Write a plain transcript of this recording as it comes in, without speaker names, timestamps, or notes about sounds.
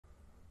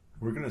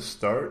We're going to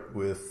start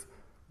with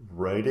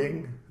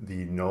writing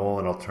the null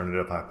and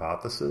alternative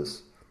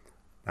hypothesis.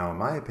 Now, in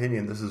my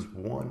opinion, this is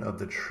one of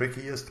the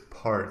trickiest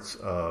parts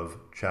of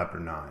Chapter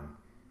 9.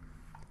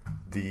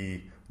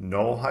 The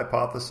null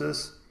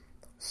hypothesis,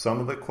 some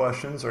of the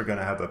questions are going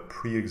to have a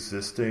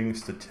pre-existing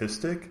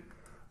statistic,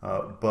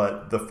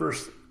 but the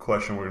first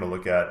question we're going to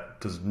look at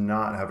does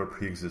not have a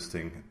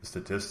pre-existing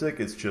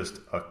statistic. It's just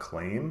a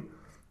claim.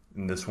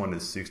 And this one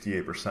is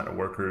 68% of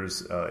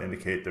workers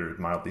indicate they're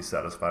mildly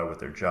satisfied with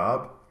their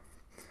job.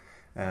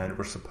 And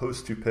we're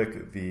supposed to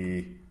pick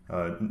the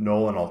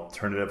null and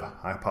alternative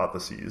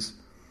hypotheses.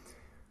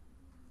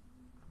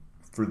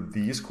 For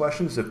these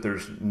questions, if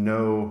there's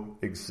no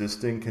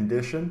existing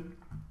condition,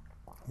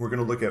 we're going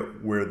to look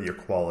at where the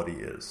equality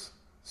is.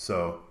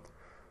 So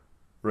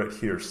right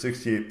here,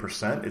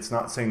 68%, it's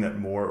not saying that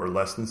more or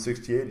less than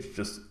 68, it's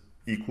just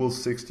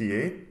equals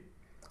 68.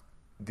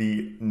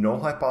 The null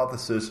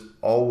hypothesis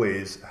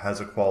always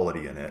has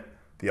equality in it.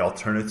 The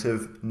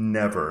alternative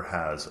never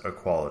has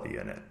equality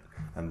in it.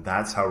 And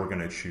that's how we're going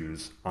to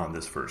choose on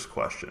this first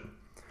question.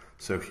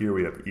 So here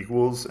we have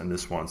equals, and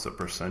this one's a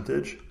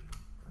percentage,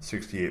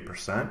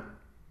 68%.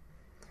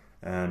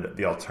 And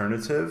the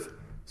alternative,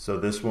 so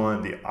this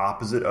one, the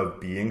opposite of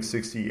being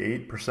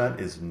 68%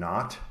 is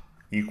not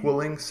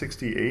equaling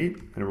 68.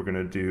 And we're going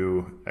to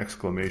do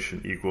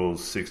exclamation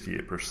equals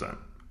 68%.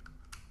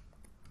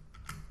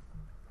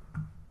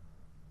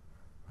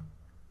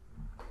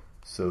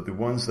 So the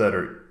ones that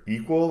are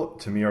equal,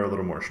 to me, are a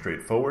little more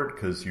straightforward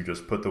because you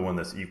just put the one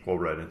that's equal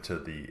right into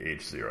the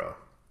H0.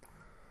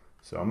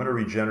 So I'm going to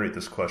regenerate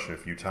this question a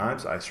few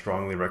times. I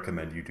strongly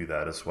recommend you do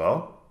that as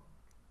well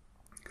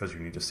because you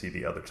need to see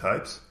the other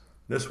types.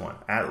 This one,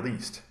 at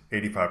least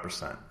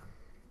 85%.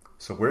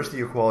 So where's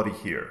the equality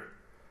here?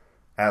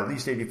 At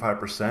least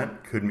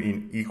 85% could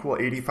mean equal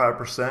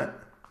 85%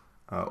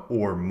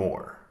 or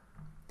more.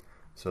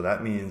 So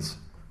that means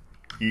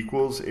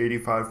equals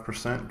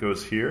 85%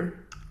 goes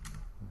here.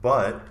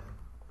 But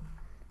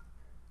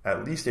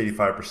at least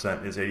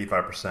 85% is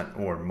 85%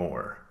 or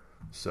more.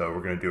 So we're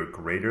going to do a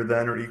greater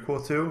than or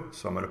equal to.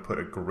 So I'm going to put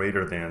a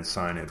greater than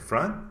sign in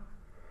front.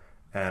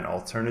 And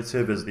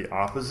alternative is the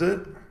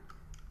opposite,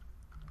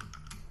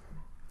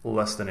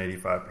 less than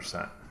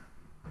 85%.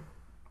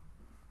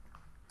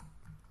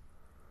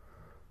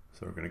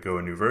 So we're going to go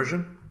a new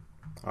version.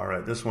 All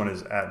right, this one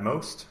is at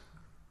most.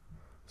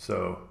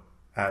 So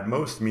at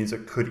most means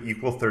it could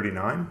equal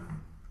 39.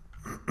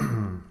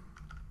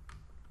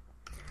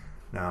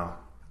 Now,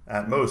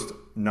 at most,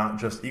 not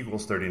just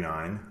equals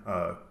 39,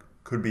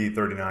 could be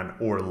 39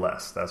 or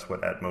less. That's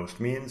what at most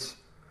means.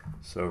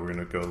 So we're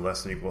going to go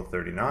less than or equal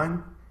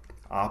 39.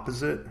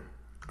 Opposite,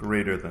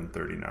 greater than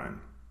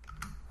 39.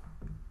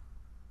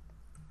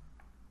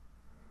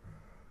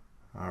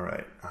 All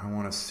right, I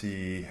want to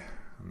see,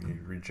 let me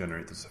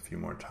regenerate this a few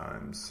more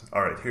times.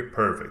 All right, here,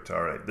 perfect.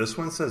 All right, this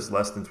one says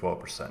less than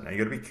 12%. Now you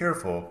got to be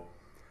careful.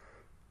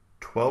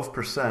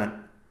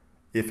 12%,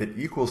 if it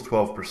equals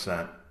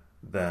 12%,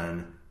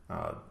 then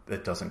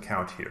it doesn't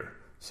count here.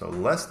 So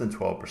less than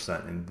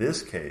 12% in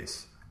this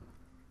case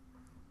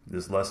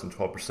is less than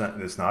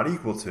 12%. It's not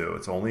equal to,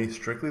 it's only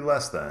strictly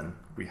less than.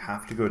 We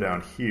have to go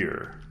down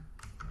here.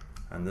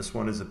 And this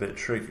one is a bit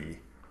tricky.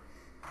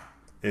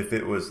 If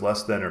it was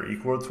less than or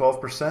equal to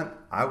 12%,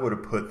 I would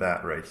have put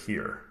that right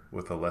here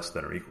with a less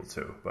than or equal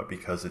to. But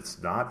because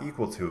it's not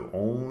equal to,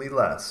 only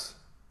less,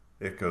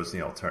 it goes in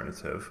the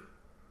alternative.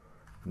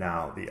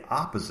 Now the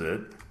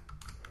opposite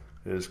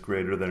is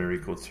greater than or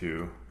equal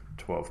to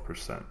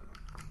 12%.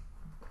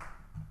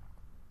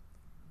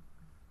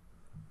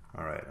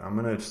 All right, I'm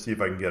going to see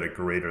if I can get a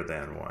greater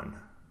than one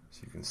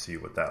so you can see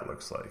what that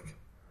looks like.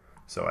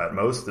 So at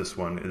most, this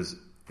one is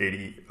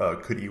 80,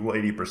 could equal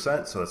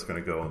 80%, so that's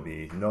going to go in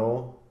the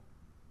null.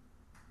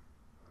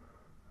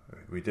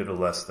 We did a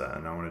less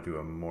than. I want to do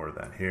a more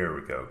than. Here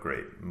we go.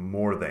 Great.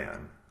 More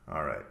than.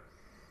 All right.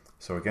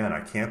 So again,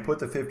 I can't put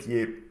the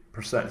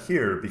 58%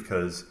 here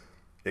because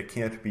it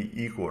can't be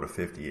equal to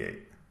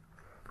 58.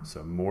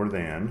 So more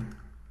than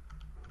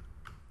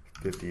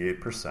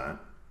 58%.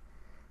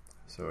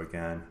 So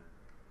again,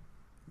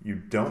 you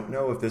don't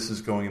know if this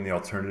is going in the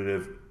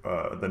alternative,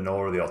 the null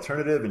or the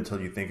alternative until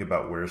you think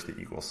about where's the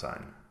equal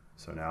sign.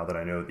 So now that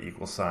I know the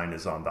equal sign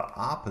is on the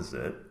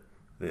opposite,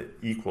 the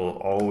equal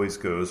always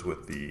goes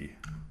with the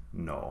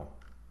null.